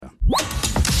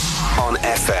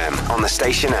FM on the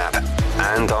station app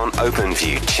and on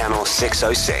OpenView channel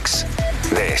 606.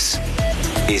 This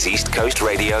is East Coast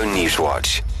Radio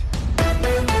Newswatch.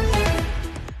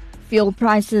 Fuel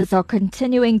prices are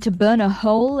continuing to burn a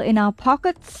hole in our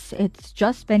pockets. It's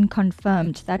just been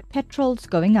confirmed that petrol's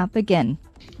going up again.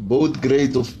 Both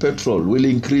grades of petrol will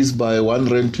increase by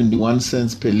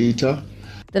R1.21 per litre.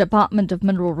 The Department of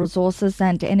Mineral Resources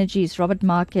and Energy's Robert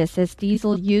Marquez says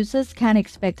diesel users can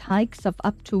expect hikes of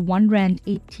up to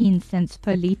R1.18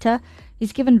 per litre.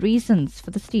 He's given reasons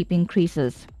for the steep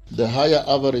increases. The higher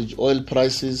average oil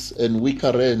prices and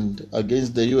weaker rand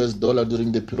against the US dollar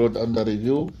during the period under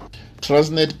review.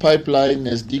 Transnet Pipeline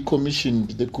has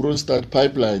decommissioned the Kroonstad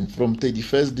pipeline from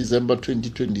 31st December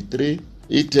 2023.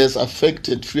 It has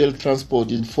affected fuel transport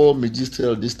in 4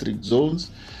 magisterial district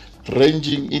zones,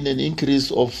 ranging in an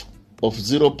increase of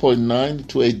 0.9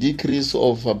 to a decrease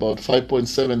of about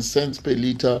 5.7 cents per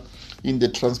litre in the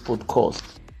transport cost.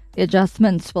 The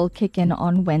adjustments will kick in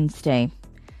on Wednesday.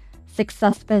 6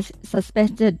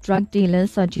 suspected drug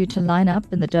dealers are due to line up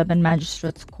in the Durban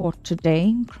Magistrates Court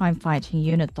today. Crime-fighting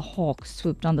unit The Hawk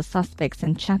swooped on the suspects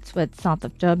in Chatsworth, south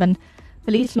of Durban.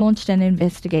 Police launched an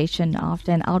investigation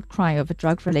after an outcry over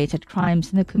drug-related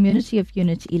crimes in the community of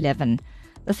Unit 11.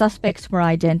 The suspects were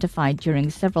identified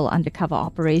during several undercover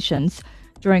operations.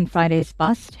 During Friday's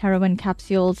bust, heroin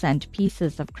capsules and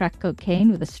pieces of crack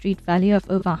cocaine with a street value of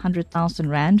over 100,000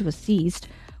 rand were seized.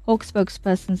 Hawk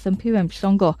spokesperson Simpiwe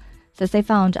Mhlongo says they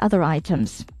found other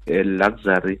items. A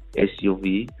luxury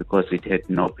SUV because it had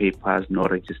no papers, no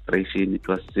registration. It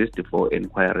was seized for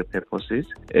inquiry purposes,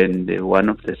 and one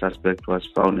of the suspects was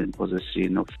found in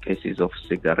possession of cases of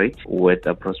cigarettes worth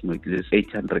approximately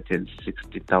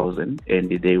 860,000,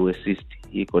 and they were seized.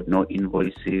 He got no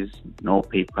invoices, no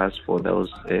papers for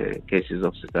those cases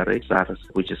of cigarettes,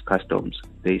 which is customs.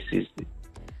 They seized it.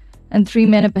 And 3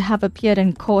 men have appeared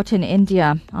in court in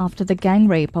India after the gang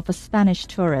rape of a Spanish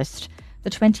tourist. The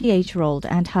 28-year-old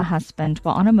and her husband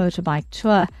were on a motorbike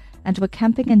tour and were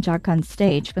camping in Jharkhand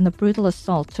stage when the brutal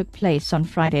assault took place on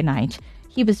Friday night.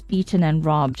 He was beaten and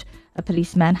robbed. A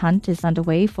police manhunt is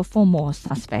underway for 4 more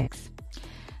suspects.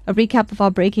 A recap of our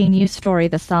breaking news story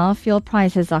this hour. Fuel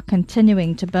prices are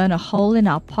continuing to burn a hole in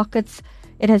our pockets.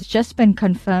 It has just been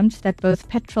confirmed that both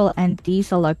petrol and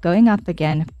diesel are going up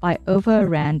again by over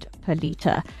R1 per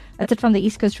litre. That's it from the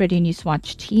East Coast Radio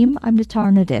Newswatch team. I'm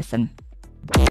Natara Nadesan.